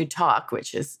 can you talk?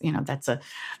 Which is,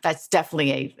 that's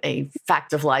definitely a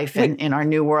fact of life in our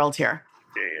new world here.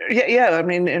 Yeah. I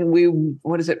mean, and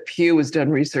Pew has done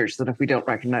research that if we don't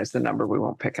recognize the number, we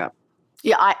won't pick up.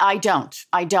 Yeah, I don't.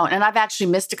 And I've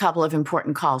actually missed a couple of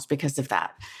important calls because of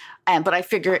that. But I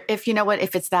figure if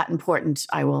it's that important,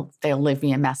 they'll leave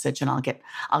me a message and I'll get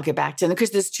back to them,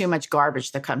 because there's too much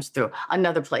garbage that comes through.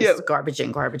 Another place, garbage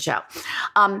in, garbage out.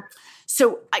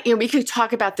 So we could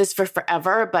talk about this for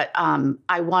forever, but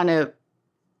I want to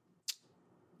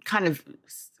kind of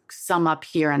sum up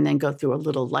here and then go through a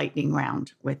little lightning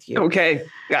round with you. Okay,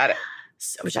 got it.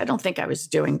 Which I don't think I was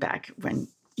doing back when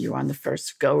you were on the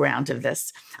first go round of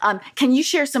this. Can you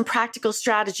share some practical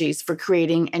strategies for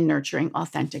creating and nurturing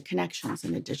authentic connections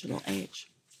in the digital age?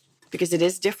 Because it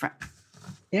is different.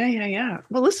 Yeah.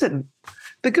 Well, listen,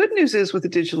 the good news is with the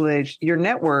digital age, your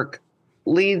network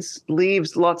leaves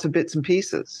lots of bits and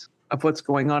pieces of what's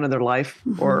going on in their life,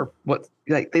 or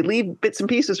they leave bits and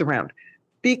pieces around.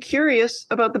 be curious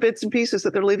about the bits and pieces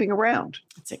that they're leaving around.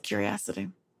 It's a curiosity.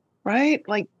 Right?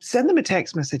 Like send them a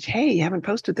text message. Hey, you haven't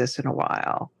posted this in a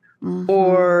while. Mm-hmm.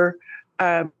 Or,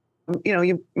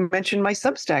 you mentioned my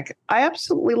Substack. I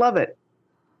absolutely love it.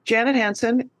 Janet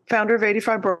Hansen, founder of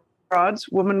 85 Broads,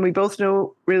 woman we both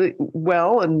know really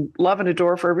well and love and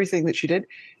adore for everything that she did.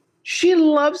 She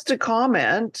loves to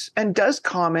comment and does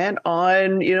comment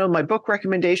on, my book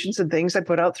recommendations and things I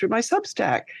put out through my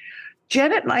Substack.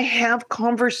 Janet and I have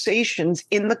conversations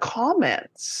in the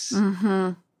comments.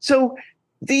 Mm-hmm. So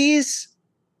these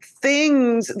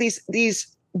things,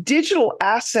 these digital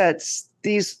assets,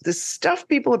 the stuff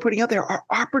people are putting out there are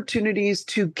opportunities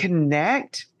to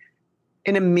connect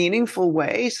in a meaningful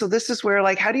way. So this is where,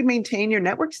 like, how do you maintain your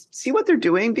networks? See what they're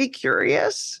doing, be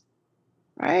curious,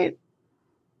 right?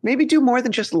 Maybe do more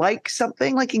than just like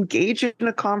something, like engage in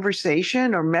a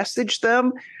conversation or message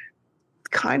them.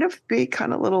 Be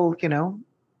little,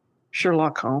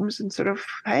 Sherlock Holmes and sort of,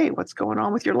 hey, what's going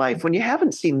on with your life when you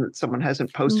haven't seen that someone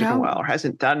hasn't posted in a while or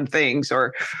hasn't done things,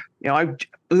 or,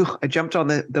 I jumped on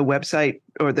the website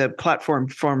or the platform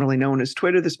formerly known as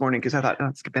Twitter this morning because I thought,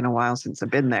 it's been a while since I've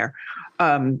been there.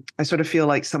 I sort of feel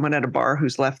like someone at a bar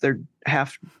who's left their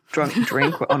half drunk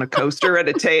drink on a coaster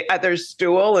at their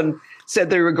stool and said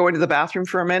they were going to the bathroom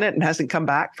for a minute and hasn't come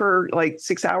back for like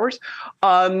 6 hours.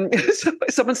 So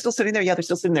someone's still sitting there. Yeah, they're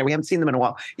still sitting there. We haven't seen them in a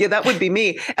while. Yeah, that would be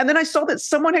me. And then I saw that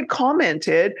someone had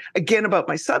commented again about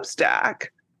my Substack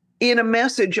in a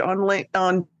message on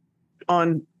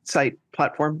site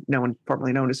platform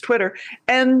formerly known as Twitter.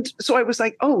 And so I was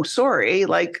like, oh, sorry,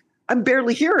 like I'm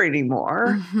barely here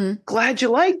anymore. Mm-hmm. Glad you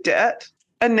liked it.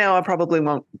 And now I probably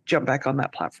won't jump back on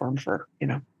that platform for,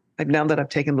 now that I've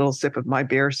taken a little sip of my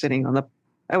beer sitting I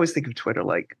always think of Twitter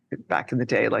like back in the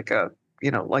day, like a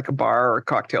bar or a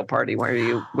cocktail party where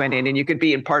you went in and you could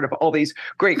be in part of all these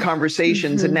great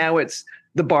conversations. Mm-hmm. And now it's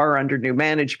the bar under new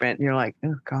management. And you're like,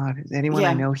 oh God, is anyone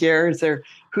I know here? Is there,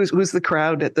 who's the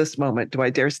crowd at this moment? Do I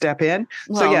dare step in?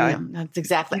 Well, so yeah, that's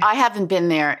exactly. I haven't been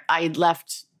there. I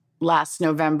left last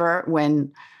November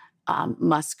when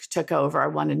Musk took over. I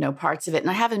wanted no parts of it, and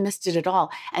I haven't missed it at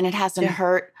all. And it hasn't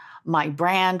hurt my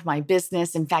brand, my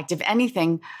business. In fact, if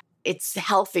anything, it's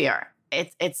healthier.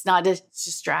 It's not as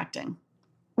distracting.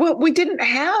 Well, we didn't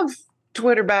have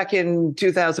Twitter back in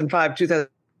 2005,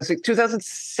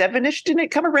 2007-ish. Didn't it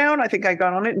come around? I think I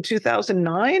got on it in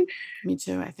 2009. Me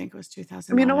too. I think it was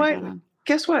 2009. You know what?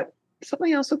 Guess what?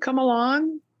 Something else will come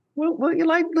along. Well,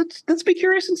 let's be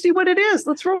curious and see what it is.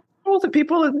 Let's roll with the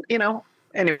people and,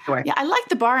 Anyway. Yeah, I like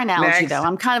the bar analogy, though.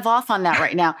 I'm kind of off on that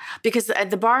right now because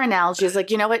the bar analogy is like,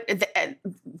 you know what?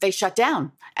 They shut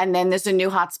down and then there's a new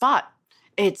hot spot.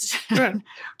 It's Clubhouse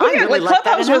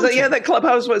that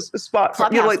Clubhouse was a spot.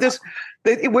 Like this.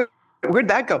 Where'd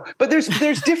that go? But there's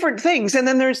different things. And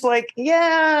then there's like,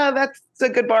 that's a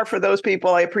good bar for those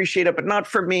people. I appreciate it, but not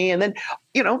for me. And then,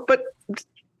 but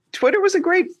Twitter was a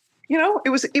great,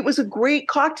 it was a great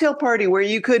cocktail party where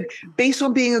you could, based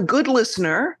on being a good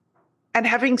listener and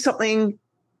having something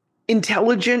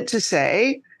intelligent to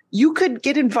say, you could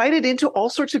get invited into all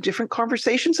sorts of different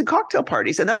conversations and cocktail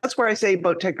parties. And that's where I say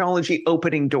about technology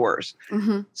opening doors.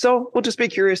 Mm-hmm. So we'll just be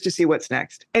curious to see what's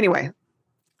next. Anyway.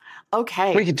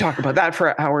 Okay. We can talk about that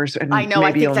for hours. And I know.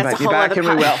 Maybe I think that's a whole other and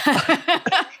we will.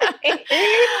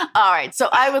 All right. So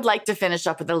I would like to finish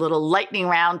up with a little lightning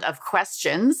round of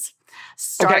questions.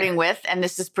 Starting with, and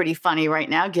this is pretty funny right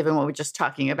now, given what we're just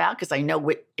talking about, because I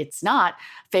know it's not,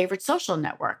 favorite social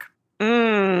network.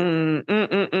 I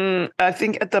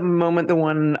think at the moment, the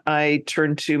one I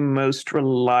turn to most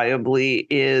reliably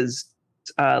is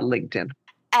LinkedIn.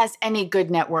 As any good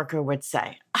networker would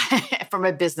say, from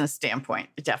a business standpoint,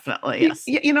 definitely, yes.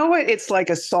 You know what? It's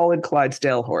like a solid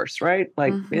Clydesdale horse, right?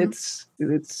 Like it's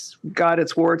got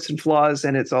its warts and flaws,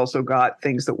 and it's also got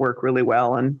things that work really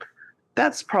well. And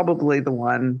that's probably the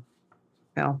one.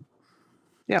 Yeah.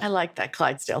 I like that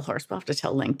Clydesdale horse. We'll have to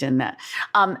tell LinkedIn that.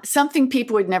 Something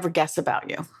people would never guess about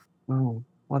you. Oh,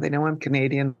 well, they know I'm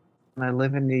Canadian and I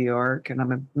live in New York and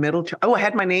I'm a middle child. Oh, I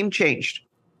had my name changed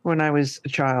when I was a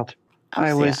child.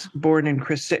 I was born and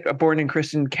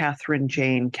christened Catherine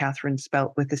Jane, Catherine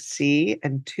spelt with a C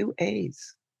and 2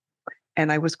 A's.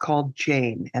 And I was called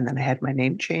Jane. And then I had my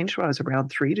name changed when I was around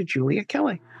 3 to Julia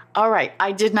Kelly. All right.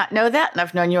 I did not know that. And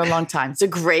I've known you a long time. So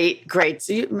great.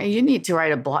 So you need to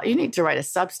write a blog. You need to write a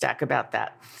Substack about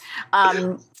that.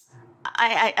 I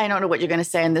don't know what you're going to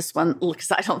say in this one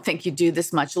because I don't think you do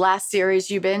this much. Last series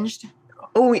you binged?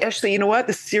 Oh, actually, you know what?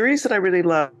 The series that I really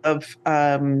love,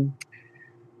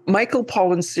 Michael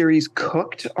Pollan's series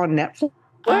Cooked on Netflix.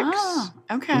 Oh,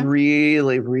 okay.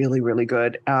 Really, really, really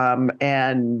good.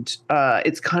 And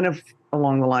it's kind of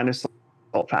along the line of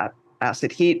fat,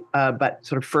 acid, heat, but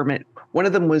sort of ferment. One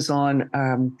of them was on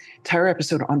entire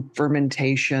episode on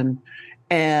fermentation.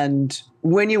 And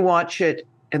when you watch it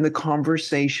and the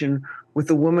conversation with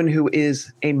a woman who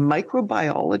is a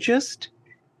microbiologist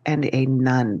and a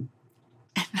nun,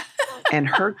 and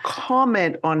her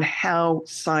comment on how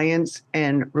science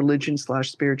and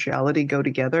religion/spirituality go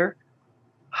together,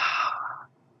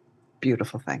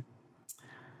 beautiful thing.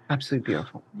 Absolutely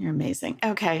beautiful. You're amazing.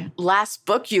 Okay. Last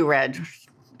book you read.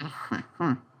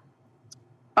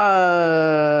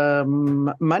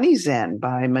 Money Zen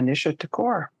by Manisha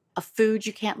Thakor. A food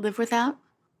you can't live without?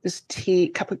 This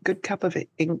tea, good cup of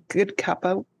in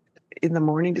the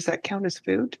morning. Does that count as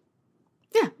food?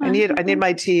 Yeah. I need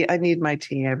my tea. I need my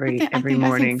tea every morning.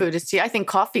 I think food is tea. I think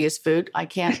coffee is food. I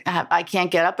can't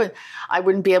get up, and I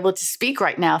wouldn't be able to speak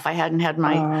right now if I hadn't had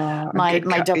my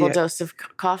double dose of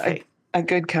coffee. A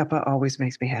good cuppa always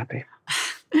makes me happy.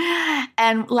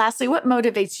 And lastly, what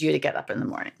motivates you to get up in the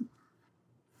morning?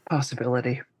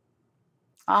 Possibility.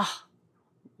 Ah,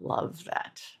 love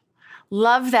that.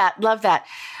 Love that. Love that.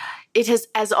 It has,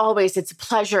 as always, it's a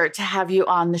pleasure to have you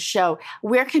on the show.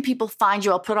 Where can people find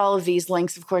you? I'll put all of these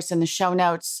links, of course, in the show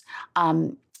notes.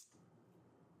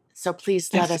 So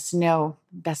please let us know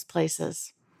best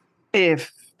places.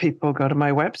 If people go to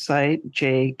my website,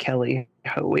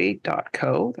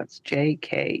 jkellyhoey.co. That's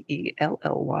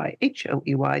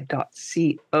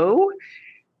jkellyhoey.co.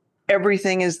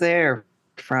 Everything is there,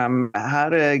 from how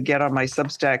to get on my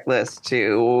Substack list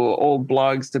to old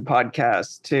blogs to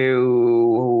podcasts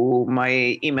to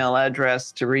my email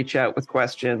address to reach out with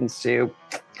questions to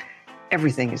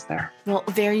everything is there. Well,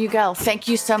 there you go. Thank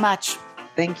you so much.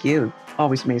 Thank you.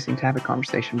 Always amazing to have a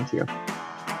conversation with you.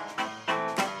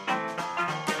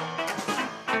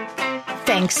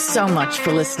 Thanks so much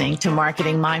for listening to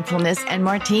Marketing Mindfulness and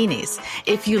Martinis.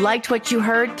 If you liked what you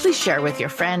heard, please share with your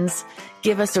friends.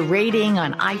 Give us a rating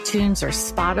on iTunes or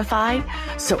Spotify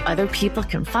so other people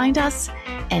can find us,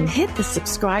 and hit the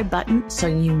subscribe button so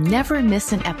you never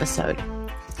miss an episode.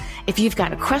 If you've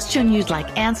got a question you'd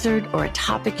like answered or a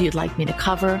topic you'd like me to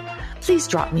cover, please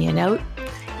drop me a note,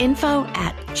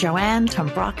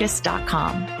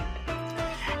 info@joannetombrakis.com.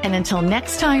 And until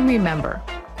next time, remember,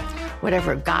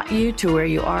 whatever got you to where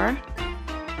you are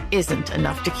isn't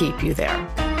enough to keep you there.